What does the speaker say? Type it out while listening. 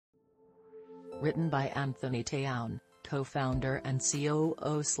Written by Anthony Tayoun, co-founder and COO/CFO,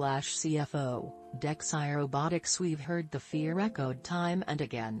 Dexai RoboticsWe've heard the fear echoed time and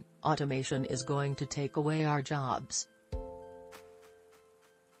again: automation is going to take away our jobs.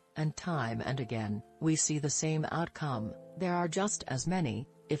 And time and again, we see the same outcome: there are just as many,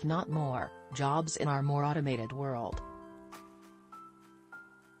 if not more, jobs in our more automated world.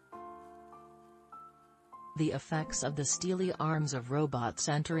 The effects of the steely arms of robots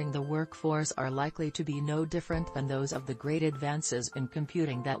entering the workforce are likely to be no different than those of the great advances in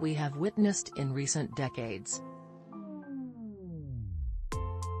computing that we have witnessed in recent decades.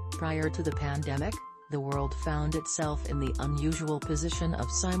 Prior to the pandemic, the world found itself in the unusual position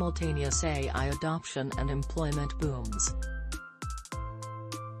of simultaneous AI adoption and employment booms.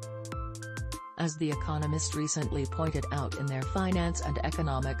 As The Economist recently pointed out in their Finance and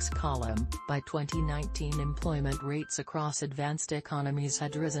Economics column, by 2019 employment rates across advanced economies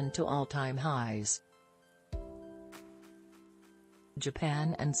had risen to all-time highs.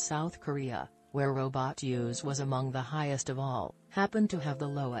 Japan and South Korea, where robot use was among the highest of all, happen to have the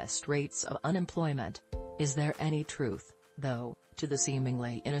lowest rates of unemployment. Is there any truth, though, to the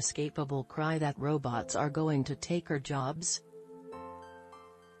seemingly inescapable cry that robots are going to take our jobs?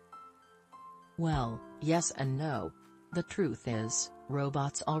 Well, yes and no. The truth is,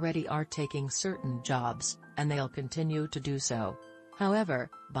 robots already are taking certain jobs, and they'll continue to do so. However,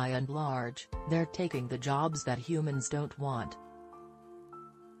 by and large, they're taking the jobs that humans don't want.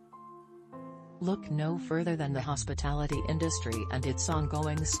 Look no further than the hospitality industry and its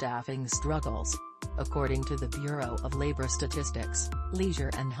ongoing staffing struggles. According to the Bureau of Labor Statistics, leisure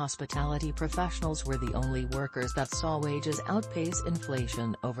and hospitality professionals were the only workers that saw wages outpace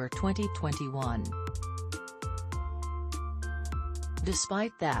inflation over 2021.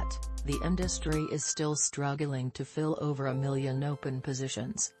 Despite that, the industry is still struggling to fill over 1 million open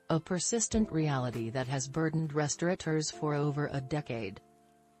positions, a persistent reality that has burdened restaurateurs for over a decade.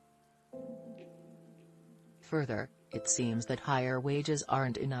 Further, it seems that higher wages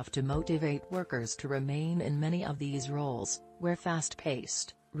aren't enough to motivate workers to remain in many of these roles, where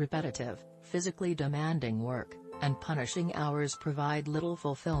fast-paced, repetitive, physically demanding work, and punishing hours provide little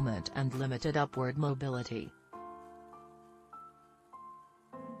fulfillment and limited upward mobility.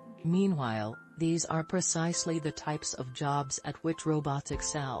 Meanwhile, these are precisely the types of jobs at which robots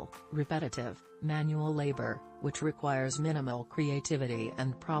excel: repetitive, manual labor, which requires minimal creativity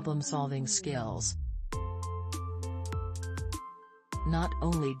and problem-solving skills. Not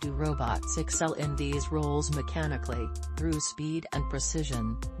only do robots excel in these roles mechanically, through speed and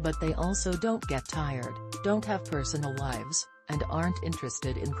precision, but they also don't get tired, don't have personal lives, and aren't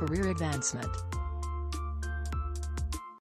interested in career advancement.